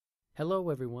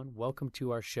Hello, everyone. Welcome to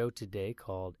our show today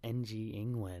called NG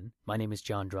英文. My name is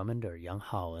John Drummond or Yang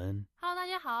Haoen. Hello， 大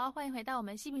家好，欢迎回到我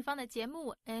们西平方的节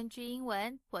目 NG 英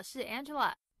文，我是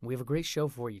Angela。We have a great show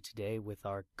for you today with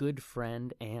our good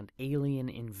friend and alien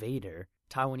invader,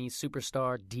 Taiwanese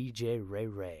superstar DJ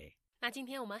RayRay. 那今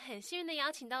天我们很幸运的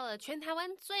邀请到了全台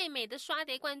湾最美的刷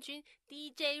碟冠军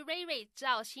DJ RayRay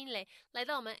赵新磊来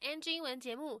到我们 NG 英文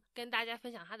节目，跟大家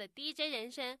分享他的 DJ 人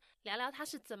生，聊聊他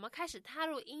是怎么开始踏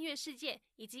入音乐世界，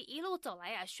以及一路走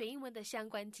来学英文的相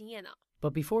关经验哦。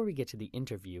But before we get to the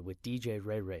interview with DJ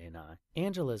RayRay and I,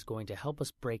 Angela is going to help us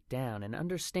break down and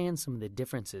understand some of the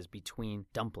differences between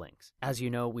dumplings. As you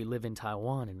know, we live in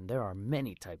Taiwan and there are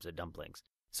many types of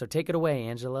dumplings.So take it away,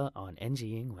 Angela, on NG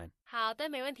英文。好的，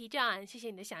没问题 John， 谢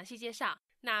谢你的详细介绍。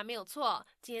那没有错，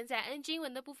今天在 NG 英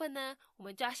文的部分呢，我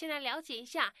们就要先来了解一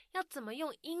下，要怎么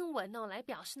用英文来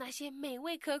表示那些美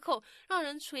味可口、让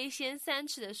人垂涎三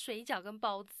尺的水饺跟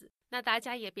包子。那大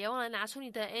家也别忘了拿出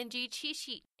你的 NG cheat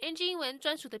sheet、NG 英文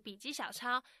专属的笔记小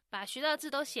抄，把学到的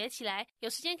字都写起来。有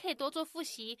时间可以多做复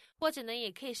习，或者呢，也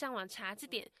可以上网查字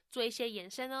典，做一些延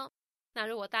伸哦。那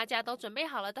如果大家都准备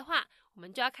好了的话，我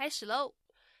们就要开始喽。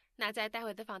那在待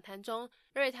会的访谈中，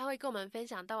瑞瑞他会跟我们分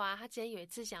享到他之前有一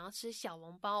次想要吃小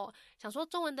笼包想说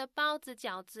中文的包子、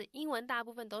饺子，英文大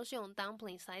部分都是用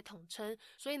dumplings 来统称，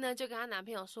所以呢就跟她男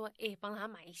朋友说，帮他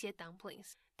买一些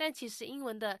dumplings。但其实英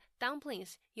文的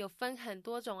dumplings 有分很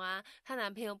多种她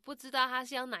男朋友不知道他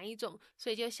是要哪一种，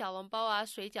所以就小笼包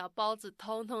水饺、包子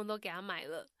通通都给他买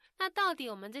了。那到底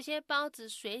我们这些包子、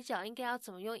水饺应该要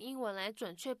怎么用英文来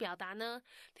准确表达呢？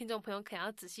听众朋友可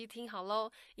要仔细听好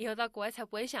咯，以后到国外才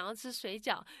不会想要吃水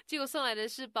饺，结果送来的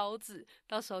是包子，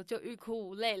到时候就欲哭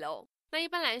无泪咯。那一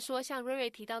般来说，像瑞瑞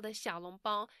提到的小笼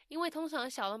包，因为通常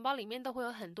小笼包里面都会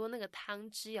有很多那个汤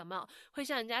汁，有没有？会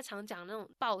像人家常讲那种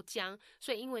爆浆，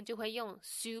所以英文就会用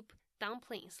soup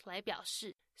dumplings 来表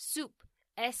示。 soup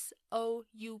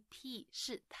S-O-U-P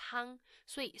是汤，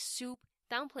所以 soup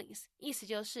dumplings 意思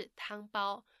就是汤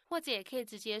包，或者也可以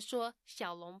直接说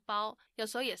小笼包，有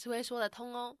时候也是会说得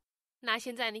通哦。那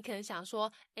现在你可能想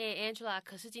说Angela，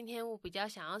 可是今天我比较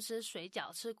想要吃水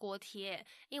饺、吃锅贴，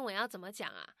英文要怎么讲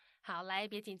啊？好，来，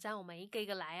别紧张，我们一个一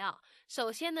个来哦。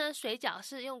首先呢，水饺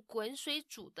是用滚水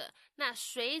煮的，那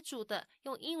水煮的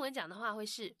用英文讲的话会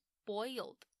是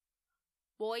boiled，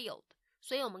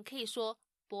 所以我们可以说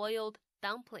boiled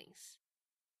dumplings，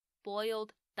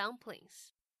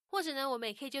 或者呢，我们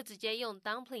也可以就直接用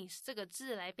dumplings 这个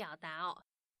字来表达哦。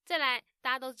再来，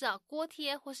大家都知道锅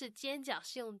贴或是煎饺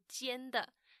是用煎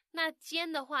的，那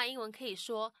煎的话英文可以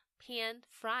说 pan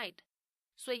fried，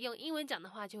 所以用英文讲的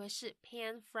话就会是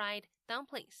pan fried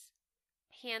dumplings，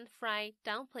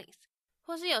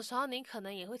 或是有时候你可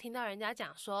能也会听到人家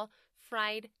讲说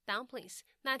fried dumplings，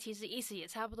 那其实意思也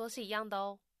差不多是一样的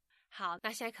哦。好，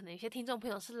那现在可能有些听众朋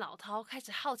友是老饕，开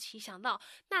始好奇想到，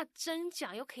那蒸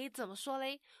饺又可以怎么说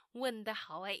嘞？问得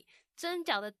好蒸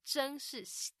饺的蒸是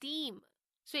steam，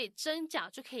 所以蒸饺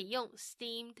就可以用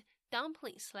steamed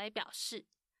dumplings 来表示。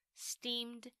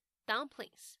steamed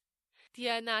dumplings。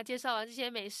天哪，介绍完这些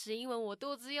美食英文，我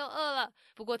肚子又饿了。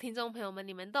不过听众朋友们，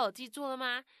你们都有记住了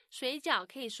吗？水饺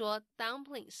可以说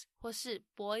dumplings 或是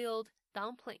boiled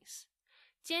dumplings。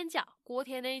煎饺、锅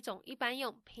贴那一种一般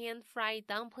用 pan fried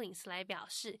dumplings 来表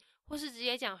示，或是直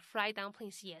接讲 fried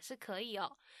dumplings 也是可以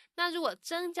哦。那如果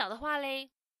蒸饺的话嘞，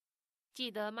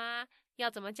记得吗？要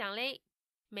怎么讲嘞？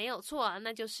没有错，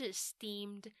那就是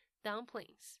steamed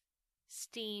dumplings。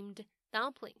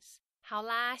好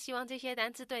啦，希望这些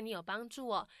单词对你有帮助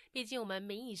哦，毕竟我们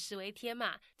民以食为天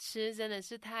嘛，吃真的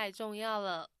是太重要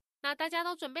了。那大家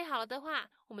都准备好了的话，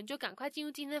我们就赶快进入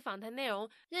今天的访谈内容，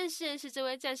认识这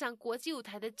位站上国际舞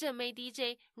台的正妹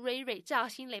DJ RayRay 赵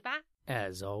新磊吧。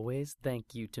As always,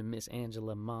 thank you to Miss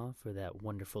Angela Ma for that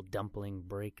wonderful dumpling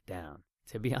breakdown.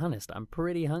 To be honest, I'm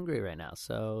pretty hungry right now,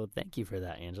 so thank you for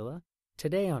that, Angela.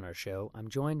 Today on our show, I'm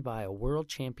joined by a world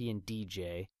champion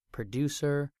DJ,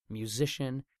 producer,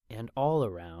 musician, and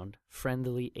all-around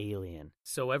friendly alien.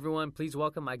 So everyone, please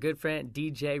welcome my good friend,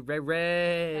 DJ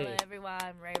RayRay. Hello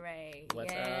everyone, RayRay.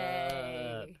 What's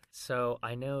Yay. up? So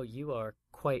I know you are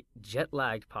quite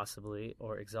jet-lagged possibly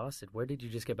or exhausted. Where did you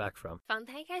just get back from? 访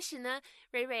谈一开始呢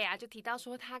，RayRay就提到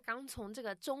说他刚从这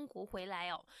个中国回来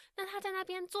哦。那他在那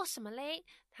边做什么嘞？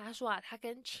他说他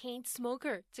跟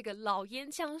Chainsmoker 这个老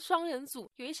烟枪双人组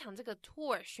有一场这个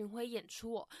tour 巡回演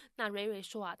出哦。那 RayRay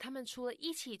说他们除了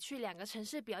一起去2个城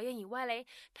市表演以外嘞，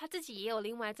他自己也有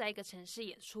另外在一个城市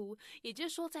演出。也就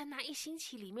是说，在那1星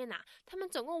期里面他们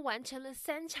总共完成了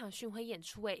3场巡回演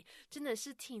出，真的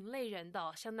是挺累人的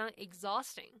哦，相当 exhausting。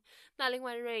interesting。那另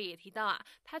外瑞也提到啊，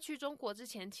他去中国之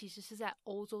前其实是在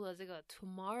欧洲的这个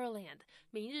Tomorrowland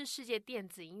明日世界电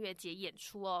子音乐节演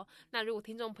出哦。那如果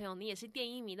听众朋友你也是电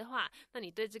音迷的话，那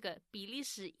你对这个比利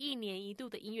时1年1度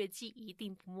的音乐季一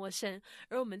定不陌生。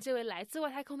而我们这位来自外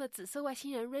太空的紫色外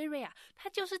星人瑞瑞啊，她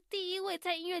就是第一位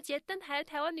在音乐节登台的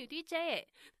台湾女 DJ 耶。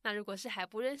那如果是还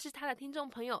不认识她的听众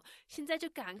朋友，现在就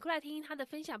赶快来听听她的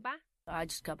分享吧。I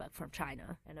just got back from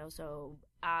China, and also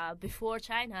before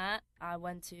China, I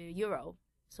went to Europe.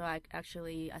 So I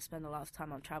spent a lot of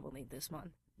time on traveling this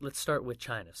month. Let's start with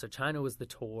China. So China was the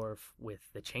tour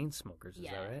with the Chainsmokers, is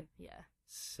that right? Yeah.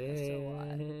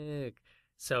 Sick.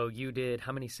 So you did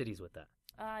how many cities with that?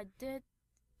 I did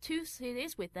 2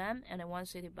 cities with them, and then 1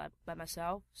 city by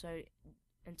myself. So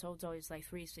in total, it's like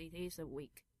 3 cities a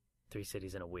week. 3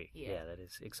 cities in a week. Yeah, that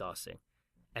is exhausting.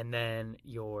 And then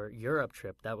your Europe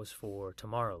trip, that was for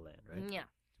Tomorrowland, right? Yeah,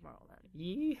 Tomorrowland.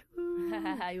 Yee-hoo.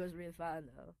 It was really fun,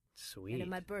 though. Sweet. And then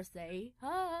my birthday.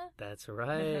 That's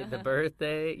right. The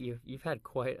birthday. You've had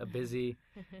quite a busy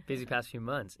past few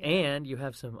months. Yeah. And you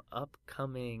have some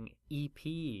upcoming EP.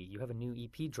 You have a new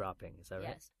EP dropping. Is that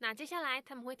right? Yes. 那接下来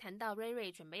他们会谈到瑞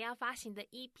瑞准备要发行的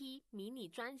EP 迷你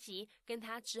专辑跟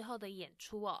他之后的演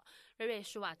出哦。瑞瑞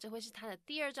说啊，这会是他的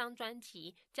第2张专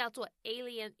辑，叫做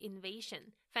Alien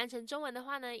Invasion。翻成中文的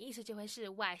话呢，意思就会是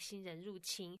外星人入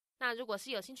侵。那如果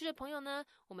是有兴趣的朋友呢，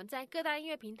我们在各大音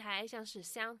乐平台，像是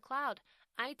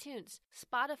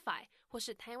SoundCloud、iTunes、Spotify 或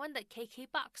是台湾的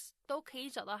KKBOX 都可以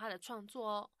找到他的创作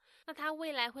哦。那他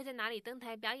未来会在哪里登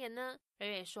台表演呢？瑞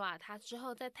瑞说啊，他之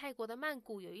后在泰国的曼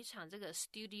谷有一场这个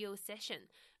Studio Session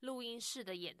录音室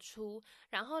的演出，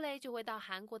然后嘞就会到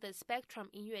韩国的 Spectrum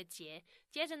音乐节，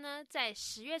接着呢在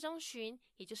10月中旬，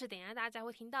也就是等一下大家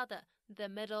会听到的 The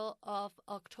Middle of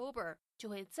October， 就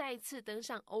会再次登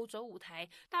上欧洲舞台，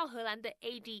到荷兰的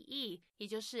ADE， 也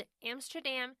就是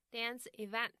Amsterdam Dance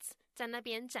Events， 在那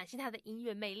边展现他的音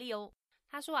乐魅力哦。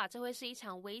他说啊，这会是一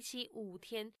场为期5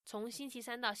天，从星期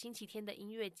3到星期天的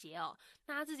音乐节哦。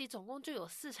那他自己总共就有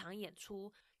4场演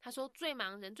出。他说最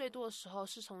忙人最多的时候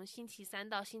是从星期3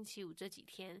到星期5这几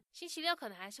天，星期6可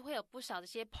能还是会有不少这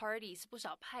些 parties， 不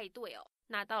少派对哦。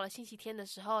那到了星期天的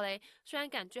时候嘞，虽然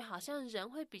感觉好像人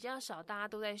会比较少，大家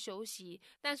都在休息，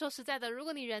但说实在的，如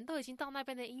果你人都已经到那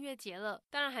边的音乐节了，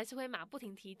当然还是会马不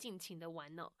停蹄尽情的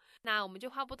玩哦。那我们就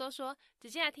话不多说，直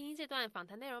接来听听这段访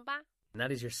谈内容吧。And that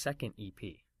is your second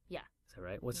EP. Yeah. Is that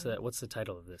right? What's the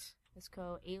title of this? It's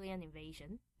called Alien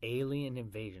Invasion. Alien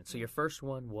Invasion. So your first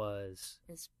one was?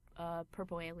 It's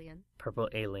Purple Alien. Purple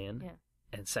Alien. Yeah.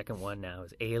 And second one now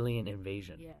is Alien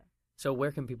Invasion. Yeah. So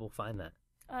where can people find that?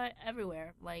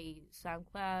 Everywhere, like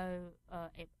SoundCloud,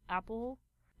 Apple,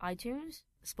 iTunes,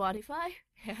 Spotify.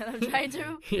 I'm trying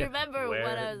to remember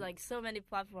what I was like. So many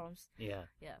platforms. Yeah.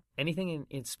 Yeah. Anything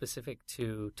in specific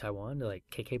to Taiwan, like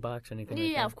KKBOX, anything like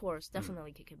that? Yeah, of course.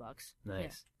 Definitely KKBOX. Nice. Yeah.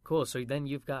 Cool. So then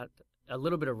you've got a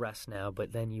little bit of rest now,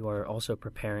 but then you are also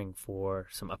preparing for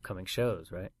some upcoming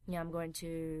shows, right? Yeah,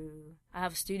 I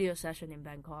have a studio session in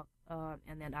Bangkok.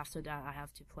 And then after that, I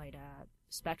have to play the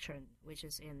Spectrum, which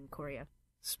is in Korea.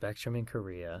 Spectrum in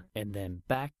Korea, and then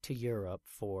back to Europe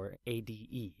for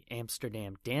ADE,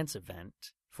 Amsterdam Dance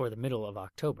Event, for the middle of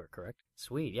October, correct?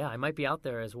 Sweet. Yeah, I might be out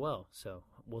there as well, so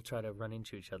we'll try to run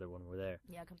into each other when we're there.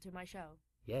 Yeah, come to my show.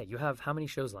 Yeah, you have how many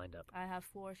shows lined up? I have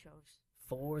 4 shows.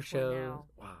 4 shows? Now.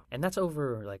 Wow. And that's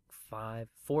over like 4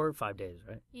 or 5 days,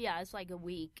 right? Yeah, it's like a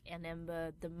week, and then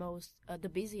the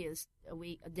busiest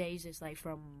days is like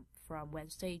from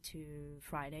Wednesday to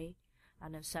Friday.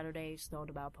 And then Saturday is all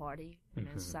about party. And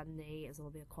then Sunday is a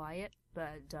little bit quiet.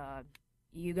 But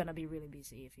you're going to be really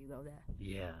busy if you go there.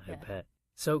 Yeah, I bet.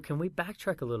 So can we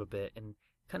backtrack a little bit and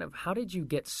kind of how did you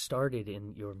get started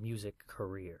in your music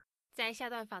career? 在下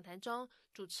段访谈中，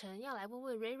主持人要来问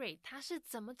问瑞瑞，他是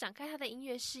怎么展开他的音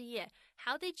乐事业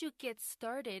 ？How did you get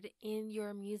started in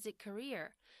your music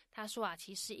career？ 他说啊，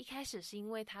其实一开始是因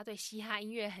为他对嘻哈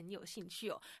音乐很有兴趣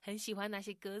哦，很喜欢那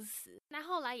些歌词。那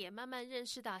后来也慢慢认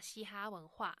识到嘻哈文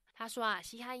化。他说啊，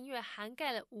嘻哈音乐涵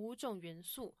盖了5种元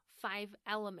素 ，5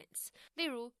 elements， 例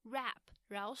如 rap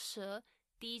饶舌、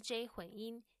DJ 混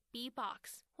音、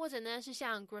B-box， 或者呢是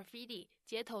像 graffiti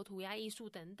街头涂鸦艺术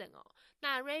等等哦。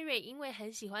那 RayRay 因为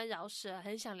很喜欢饶舌，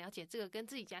很想了解这个跟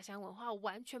自己家乡文化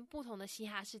完全不同的嘻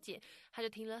哈世界，他就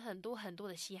听了很多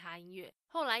的嘻哈音乐。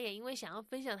后来也因为想要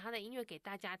分享他的音乐给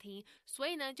大家听，所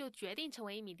以呢就决定成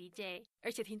为一名 DJ。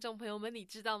而且听众朋友们，你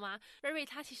知道吗？ RayRay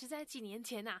他其实在几年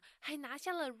前还拿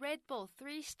下了 Red Bull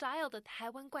 3 Style 的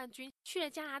台湾冠军，去了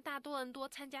加拿大多伦多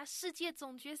参加世界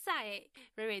总决赛。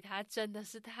RayRay 他真的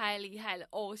是太厉害了，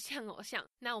偶像。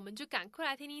那那我们就赶快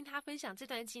来听听他分享这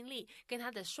段经历，跟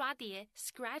他的刷碟、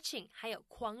scratching， 还有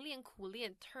狂练苦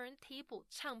练 turntable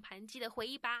唱盘机的回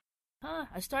忆吧。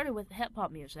I started with hip-hop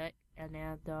music, and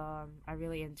then I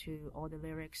really into all the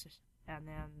lyrics and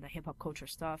then the hip-hop culture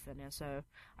stuff, and then so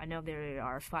I know there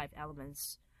are 5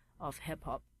 elements of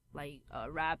hip-hop, like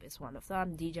rap is one of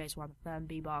them, DJ is one of them,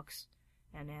 beatbox,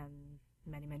 and then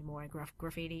many more,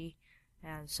 graffiti,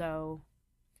 and so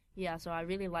so I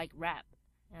really like rap,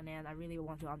 and then I really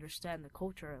want to understand the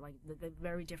culture, like the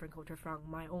very different culture from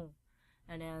my own,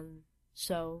 and then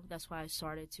so that's why I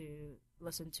started to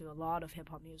listen to a lot of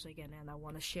hip-hop music, and then I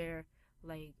want to share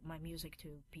like my music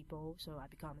to people, so I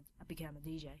became a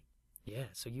DJ. Yeah,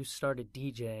 so you started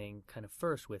DJing kind of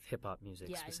first with hip-hop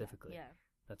music specifically. Yeah.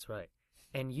 That's right.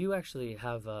 And you actually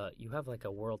have like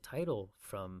a world title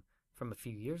from a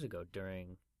few years ago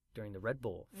during the Red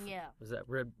Bull. Yeah. Was that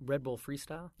Red Bull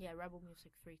Freestyle? Yeah, Red Bull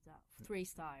Music Freestyle.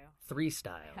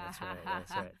 Freestyle. That's right.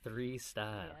 That's right. Freestyle.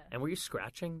 Yeah. And were you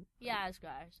scratching? Yeah, I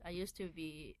scratch. I used to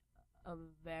be a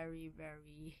very,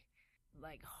 very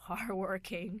like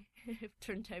hardworking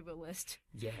turntablist.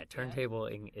 Yeah,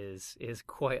 turntabling is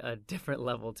quite a different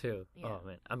level too. Yeah. Oh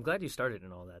man, I'm glad you started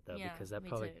in all that though, Yeah, because me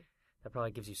too. that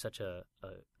probably gives you such a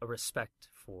respect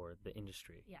for the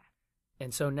industry. Yeah.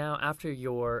 And so now after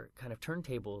your kind of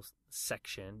turntables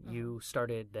section, you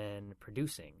started then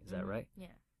producing. Is that right?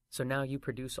 Yeah. So now you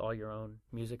produce all your own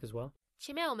music as well?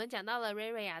 前面我们讲到了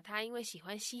RayRay 啊，他因为喜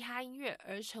欢嘻哈音乐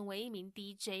而成为一名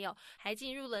DJ 哦，还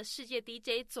进入了世界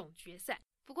DJ 总决赛。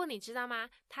不过你知道吗？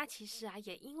他其实啊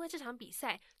也因为这场比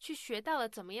赛去学到了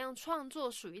怎么样创作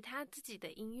属于他自己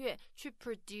的音乐，去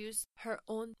produce her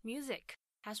own music。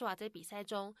他说啊，在比赛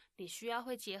中你需要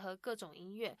会结合各种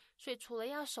音乐，所以除了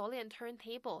要熟练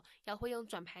turntable， 要会用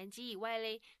转盘机以外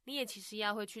嘞，你也其实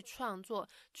要会去创作，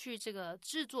去这个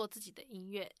制作自己的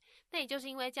音乐。那也就是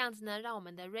因为这样子呢，让我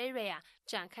们的 RayRay 啊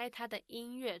展开他的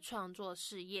音乐创作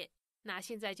事业。那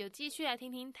现在就继续来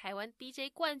听听台湾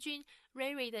DJ 冠军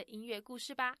RayRay 的音乐故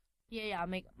事吧。Yeah, I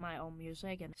make my own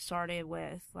music and started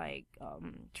with like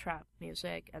trap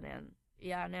music, and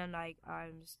then like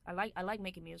I like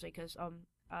making music because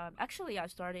actually I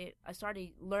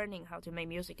started learning how to make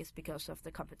music is because of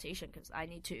the competition, because I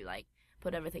need to like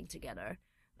put everything together,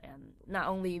 and not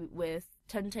only with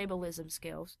turntablism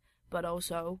skills but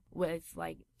also with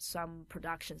like some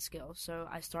production skills. So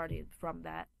I started from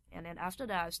that, and then after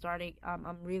that I started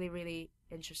I'm really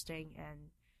interested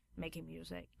in making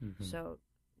music. Mm-hmm. So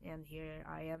and here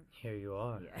I am. Here you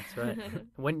are. Yeah. That's right.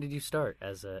 When did you start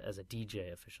as a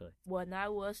DJ officially? When I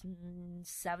was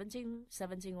 17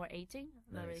 or 18,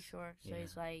 I'm not really sure. So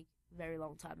it's like very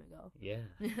long time ago. Yeah.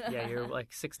 Yeah, you're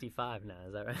like 65 now,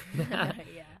 is that right?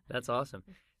 Yeah. That's awesome.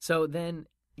 So then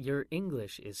your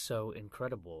English is so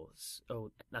incredible.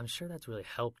 So I'm sure that's really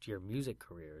helped your music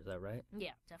career, is that right?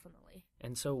 Yeah, definitely.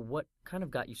 And so what kind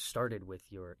of got you started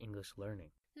with your English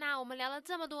learning? 那我们聊了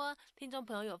这么多，听众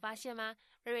朋友有发现吗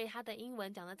？RayRay他的英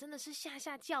文讲的真的是下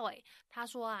叫诶。他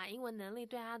说啊，英文能力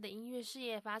对他的音乐事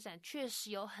业发展确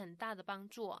实有很大的帮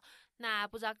助哦。那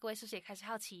不知道各位是不是也开始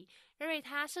好奇，RayRay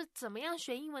他是怎么样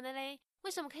学英文的嘞？为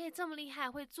什么可以这么厉害，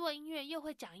会做音乐又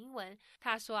会讲英文？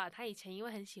他说啊，他以前因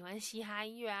为很喜欢嘻哈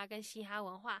音乐啊，跟嘻哈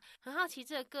文化，很好奇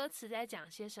这个歌词在讲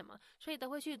些什么，所以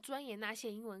都会去钻研那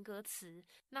些英文歌词。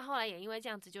那后来也因为这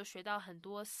样子，就学到很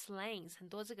多 slangs， 很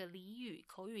多这个俚语、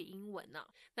口语英文呢。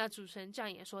那主持人这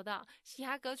样也说到，嘻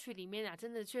哈歌曲里面啊，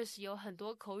真的确实有很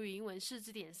多口语英文是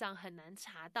字典上很难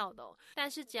查到的哦。但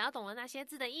是只要懂了那些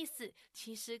字的意思，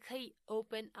其实可以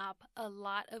open up a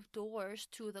lot of doors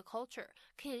to the culture，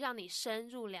 可以让你深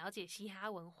入了解嘻哈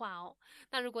文化哦。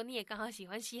那如果你也刚好喜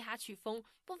欢嘻哈曲风，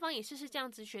不妨也试试这样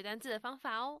子学单字的方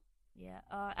法哦。Yeah,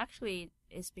 actually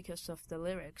it's because of the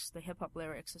lyrics, the hip-hop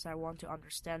lyrics, as I want to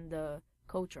understand the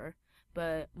culture,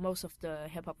 but most of the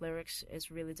hip-hop lyrics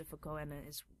is really difficult and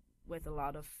it's with a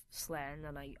lot of slang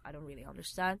and I don't really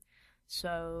understand.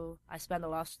 So I spend a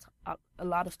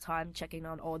lot of time checking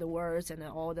on all the words and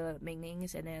all the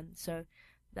meanings, and then so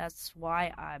that's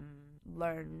why I'm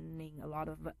learning a lot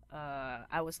of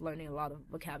I was learning a lot of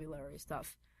vocabulary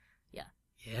stuff. Yeah.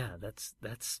 Yeah,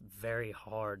 that's very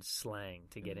hard slang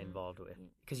to get involved with,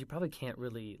 because you probably can't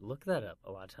really look that up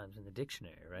a lot of times in the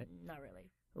dictionary, right? Not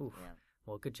really. Oof. Yeah.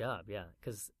 Well, good job. Yeah,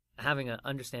 because having an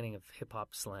understanding of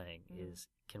hip-hop slang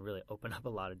can really open up a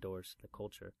lot of doors to the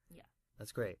culture. Yeah.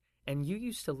 That's great. And you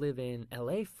used to live in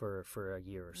LA for a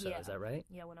year or so, is that right?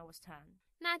 Yeah, when I was 10.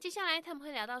 那接下来他们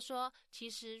会聊到说，其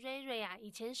实 RayRay 啊，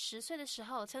以前10岁的时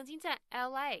候，曾经在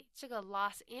LA 这个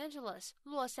Los Angeles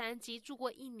洛杉矶住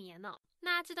过1年呢。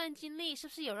那这段经历是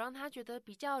不是有让他觉得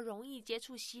比较容易接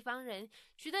触西方人，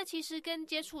觉得其实跟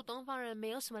接触东方人没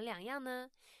有什么两样呢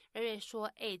？RayRay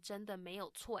说真的没有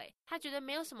错他觉得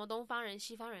没有什么东方人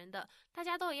西方人的，大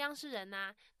家都一样是人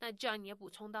啊。那 John 也补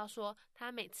充到说，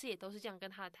他每次也都是这样跟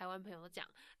他的台湾朋友讲，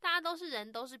大家都是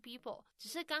人，都是 people， 只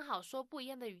是刚好说不一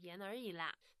样的语言而已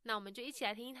啦。那我们就一起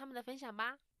来听听他们的分享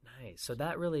吧。Nice. So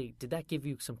did that give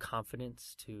you some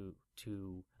confidence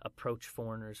to approach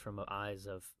foreigners from the eyes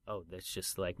of, oh, that's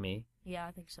just like me? Yeah,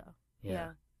 I think so.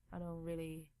 Yeah. I don't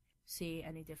really see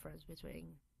any difference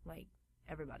between like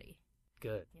everybody.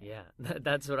 Good. Yeah.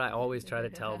 That's what I always try to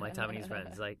tell my Taiwanese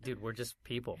friends. Like, dude, we're just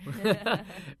people.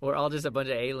 We're all just a bunch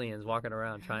of aliens walking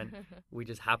around we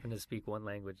just happen to speak one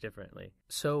language differently.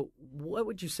 So what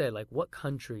would you say, like, what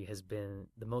country has been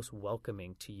the most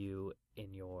welcoming to you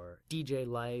in your DJ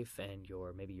life and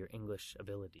maybe your English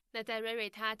ability? 那在 RayRay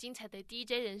他精彩的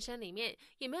DJ 人生里面，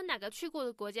有没有哪个去过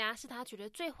的国家是他觉得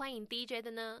最欢迎 DJ 的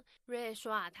呢？ RayRay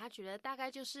说他觉得大概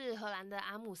就是荷兰的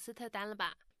阿姆斯特丹了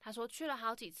吧。他说去了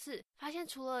好几次，发现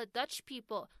除了 Dutch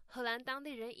people 荷兰当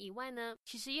地人以外呢，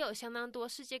其实也有相当多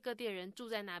世界各地的人住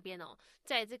在那边哦。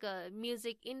在这个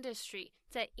music industry，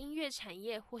 在音乐产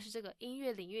业或是这个音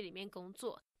乐领域里面工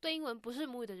作，对英文不是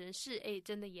母语的人士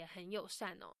真的也很友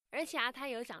善哦。而且他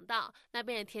有讲到那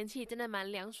边的天气真的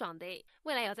蛮凉爽的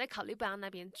未来有在考虑搬到那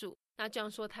边住。那这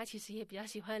样说他其实也比较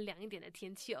喜欢凉一点的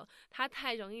天气哦，他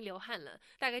太容易流汗了，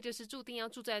大概就是注定要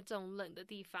住在这种冷的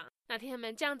地方。那听他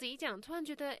们这样子一讲，突然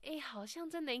觉得好像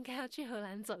真的应该要去荷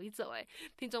兰走一走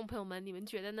听众朋友们你们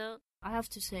觉得呢？ I have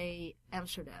to say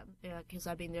Amsterdam, because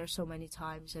I've been there so many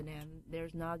times, and then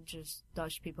there's not just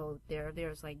Dutch people there.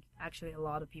 There's like actually a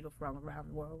lot of people from around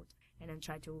the world, and then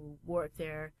try to work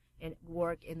there and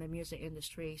work in the music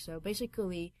industry. So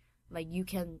basically, like you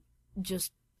can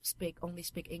just only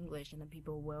speak English, and then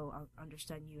people will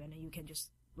understand you, and then you can just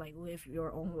like live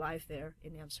your own life there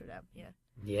in Amsterdam.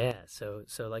 Yeah. So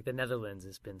like the Netherlands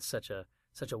has been such a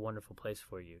wonderful place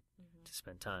for you to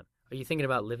spend time. Are you thinking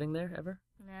about living there ever?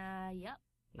 Yep.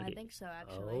 I think so,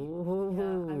 actually. Oh.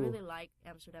 Yeah, I really like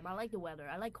Amsterdam. I like the weather.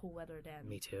 I like cold weather than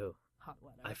Me too. hot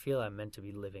weather. I feel I'm meant to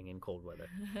be living in cold weather.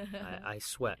 I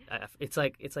sweat. It's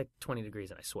like 20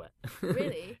 degrees and I sweat.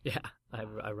 Really? Yeah. I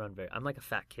run I'm like a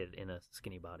fat kid in a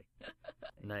skinny body.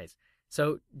 Nice.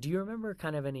 So do you remember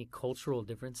kind of any cultural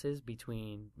differences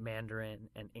between Mandarin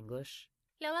and English?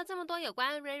 聊了这么多有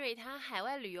关 RayRay 他海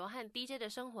外旅游和 DJ 的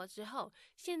生活之后，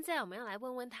现在我们要来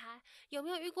问问他有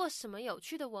没有遇过什么有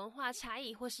趣的文化差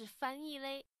异或是翻译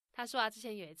嘞。他说之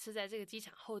前有一次在这个机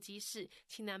场候机室，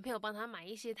请男朋友帮他买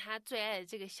一些他最爱的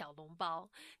这个小笼包，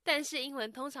但是英文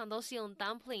通常都是用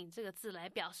dumpling 这个字来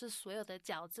表示所有的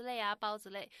饺子类啊、包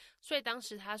子类，所以当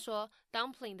时他说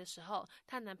dumpling 的时候，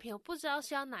他男朋友不知道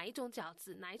是要哪一种饺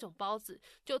子、哪一种包子，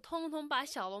就通通把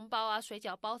小笼包啊、水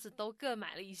饺、包子都各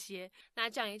买了一些。那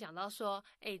这样也讲到说，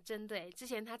真的之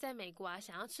前他在美国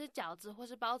想要吃饺子或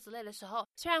是包子类的时候，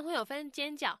虽然会有分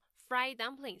煎饺fried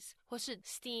dumplings 或是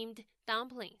steamed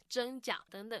dumpling 蒸饺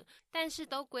等等，但是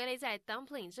都归类在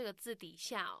dumpling 这个字底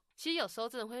下其实有时候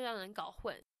真的会让人搞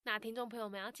混。那听众朋友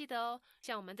们要记得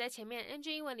像我们在前面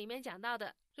NG 英文里面讲到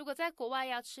的，如果在国外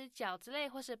要吃饺子类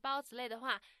或是包子类的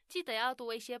话，记得要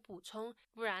多一些补充，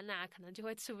不然可能就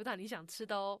会吃不到你想吃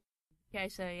的Okay,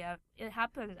 so yeah, it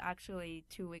happened actually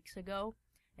 2 weeks ago,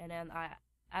 and then I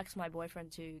asked my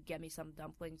boyfriend to get me some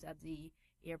dumplings at the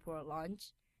airport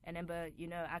lunch. And then, but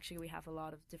actually we have a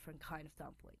lot of different kind of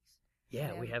dumplings.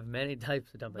 Yeah, we have many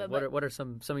types of dumplings. But what are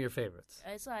some of your favorites?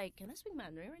 It's like, can I speak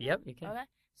Mandarin right now? Yep, you can. Okay,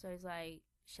 so it's like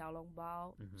小笼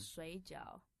包, 水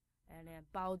饺, and then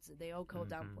包子. They all call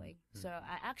dumpling. So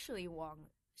I actually want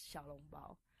小笼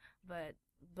包, but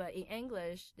in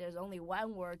English there's only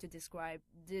one word to describe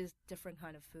this different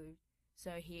kind of food.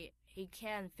 So he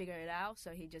can't figure it out,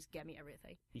 so he just get me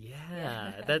everything.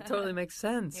 Yeah, that totally makes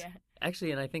sense. Yeah.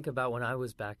 Actually, and I think about when I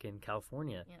was back in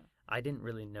California, I didn't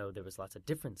really know there was lots of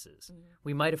differences.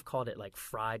 We might have called it like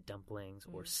fried dumplings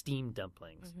or steamed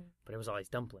dumplings, but it was always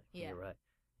dumpling. Yeah. You're right.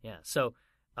 Yeah. So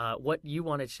what you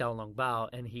wanted 小笼包,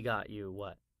 and he got you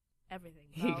what?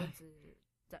 Everything. 包子,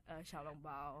 小笼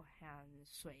包, and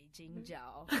水晶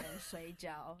饺, and 水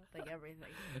饺, like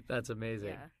everything. That's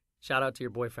amazing. Yeah. Shout out to your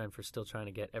boyfriend for still trying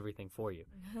to get everything for you.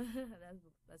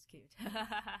 That's cute.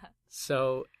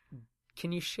 So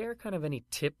can you share kind of any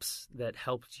tips that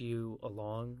helped you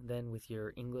along then with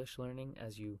your English learning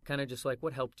as you kind of just like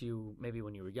what helped you maybe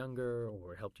when you were younger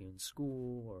or helped you in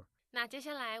school or... 那接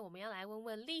下来我们要来问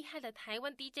问厉害的台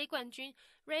湾 DJ 冠军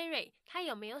RayRay 他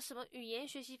有没有什么语言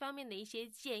学习方面的一些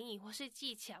建议或是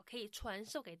技巧可以传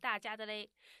授给大家的嘞？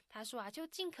他说就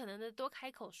尽可能的多开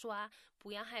口说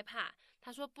不要害怕，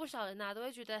他说不少人都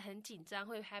会觉得很紧张，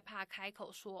会害怕开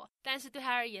口说，但是对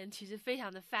他而言其实非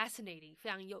常的 fascinating， 非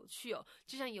常有趣哦，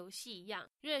就像游戏一样。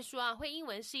瑞说会英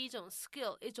文是一种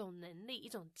skill， 一种能力，一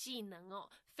种技能哦，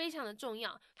非常的重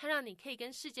要，它让你可以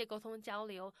跟世界沟通交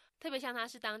流，特别像他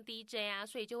是当 DJ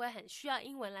所以就会很需要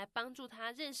英文来帮助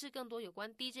他认识更多有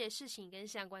关 DJ 的事情跟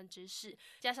相关知识，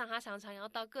加上他常常要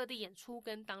到各地演出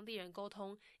跟当地人沟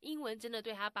通，英文真的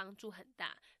对他帮助很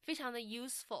大，非常的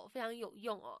useful， 非常有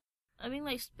用哦。I mean,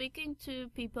 like, speaking to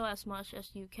people as much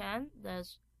as you can,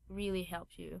 that's really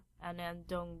helps you. And then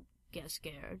don't get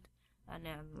scared. And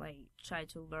then, like, try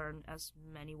to learn as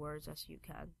many words as you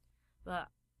can. But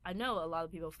I know a lot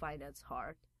of people find that's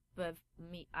hard. But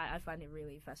me, I find it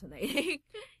really fascinating.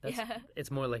 It's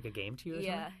more like a game to you or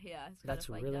something? Yeah. It's That's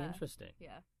like really that. interesting.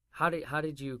 Yeah. How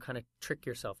did you kind of trick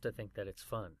yourself to think that it's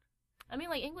fun? I mean,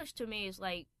 like, English to me is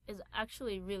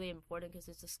actually really important because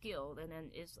it's a skill, and then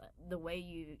it's the way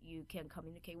you can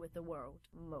communicate with the world,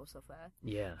 most of that.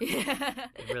 Yeah.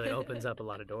 It really opens up a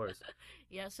lot of doors.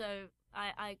 Yeah, so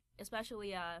I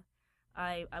especially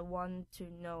I want to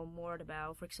know more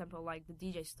about, for example, like the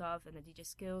DJ stuff and the DJ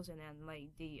skills, and then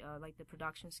like the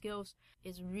production skills.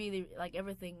 It's really like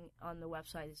everything on the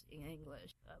website is in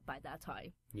English by that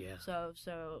time. Yeah.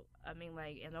 So I mean,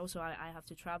 like, and also I have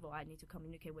to travel. I need to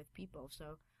communicate with people.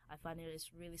 So I find it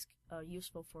is really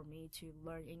useful for me to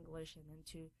learn English and then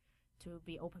to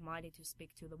be open-minded to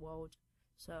speak to the world.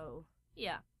 So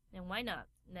yeah, and why not?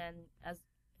 Then as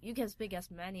you can speak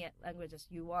as many languages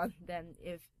you want, then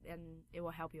it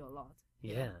will help you a lot.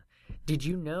 Yeah. Did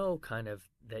you know kind of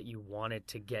that you wanted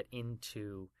to get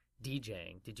into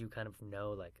DJing? Did you kind of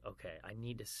know like, okay, I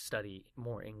need to study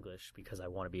more English because I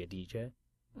want to be a DJ?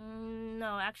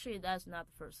 No, actually that's not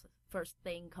the first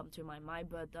thing come to my mind,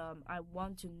 but I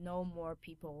want to know more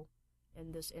people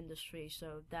in this industry,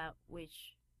 so that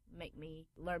which make me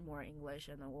learn more English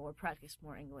or practice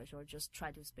more English or just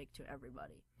try to speak to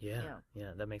everybody. Yeah,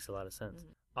 that makes a lot of sense.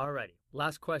 Alrighty,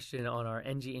 last question on our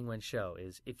NG England show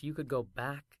is, if you could go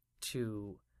back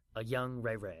to a young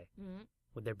RayRay,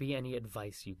 would there be any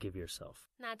advice you give yourself?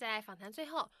 那在访谈最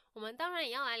后，我们当然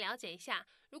也要来了解一下，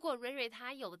如果RayRay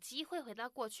他有机会回到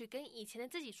过去跟以前的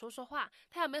自己说说话，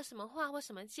他有没有什么话或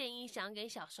什么建议想要给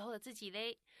小时候的自己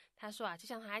嘞？他说就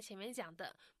像他在前面讲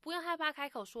的，不用害怕开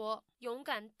口说，勇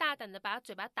敢大胆的把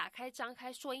嘴巴打开张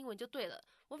开说英文就对了，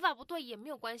文法不对也没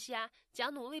有关系只要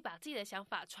努力把自己的想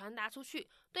法传达出去，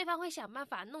对方会想办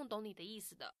法弄懂你的意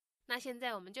思的。那现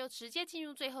在我们就直接进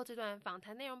入最后这段访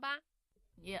谈内容吧。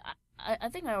Yeah, I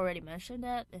think I already mentioned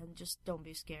that, and just don't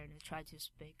be scared and try to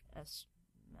speak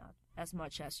as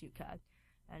much as you can,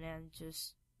 and then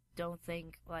just don't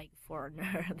think like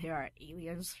foreigner they are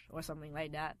aliens or something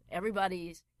like that.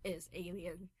 Everybody is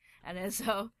alien, and then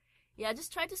so yeah,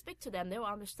 just try to speak to them. They will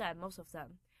understand, most of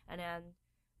them, and then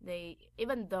they,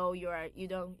 even though you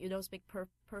don't speak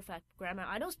perfect grammar,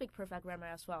 I don't speak perfect grammar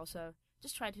as well, so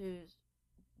just try to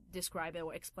describe it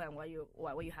or explain what you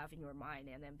have in your mind,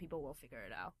 and then people will figure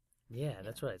it out. Yeah,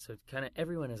 that's right. So kind of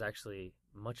everyone is actually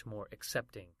much more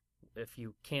accepting. If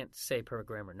you can't say perfect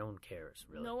grammar, no one cares,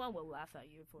 really. No one will laugh at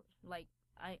you for, like,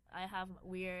 I have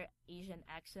weird Asian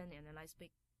accent and then I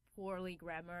speak poorly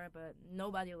grammar, but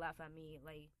nobody laugh at me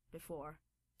like before.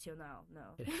 Till now,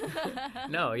 no.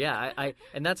 No, yeah, I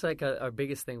and that's like our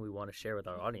biggest thing we want to share with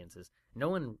our audience is no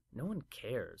one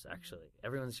cares, actually.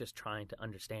 Everyone's just trying to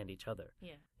understand each other.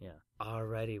 Yeah.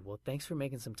 Alrighty, well, thanks for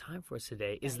making some time for us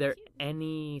today. Is there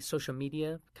any social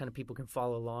media kind of people can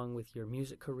follow along with your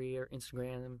music career,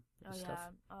 Instagram and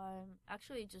stuff? Yeah,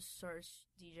 actually just search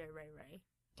DJ RayRay.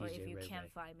 Or if you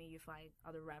can't find me, you find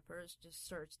other rappers, just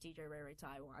search DJ RayRay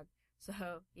Taiwan.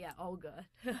 So, yeah, all good.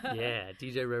 Yeah,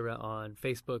 DJ RayRay on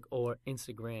Facebook or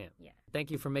Instagram. Yeah. Thank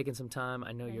you for making some time.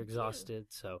 I know you're Thank exhausted,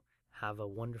 so have a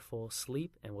wonderful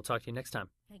sleep, and we'll talk to you next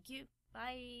time. Thank you.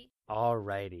 Bye.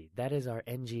 Alrighty, that is our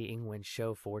NG Ingwen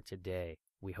show for today.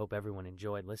 We hope everyone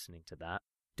enjoyed listening to that.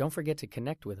 Don't forget to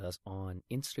connect with us on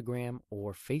Instagram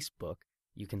or Facebook.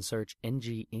 You can search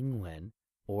NG Ingwen,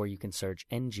 or you can search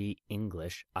NG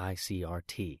English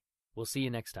ICRT. We'll see you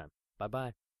next time.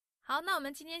 Bye-bye. 好，那我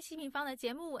们今天西平方的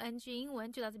节目 NG 英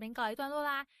文就到这边告一段落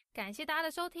啦，感谢大家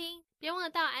的收听，别忘了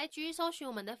到 IG 搜寻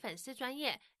我们的粉丝专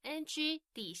页 NG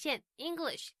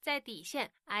English 再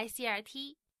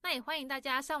ICRT， 那也欢迎大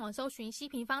家上网搜寻西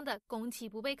平方的攻其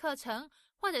不备课程，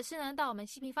或者是呢到我们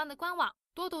西平方的官网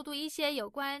多读一些有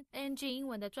关 NG 英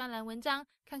文的专栏文章，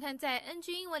看看在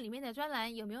NG 英文里面的专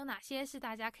栏有没有哪些是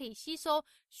大家可以吸收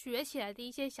学起来的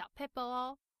一些小 pebble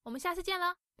哦。我们下次见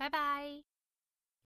了，拜拜。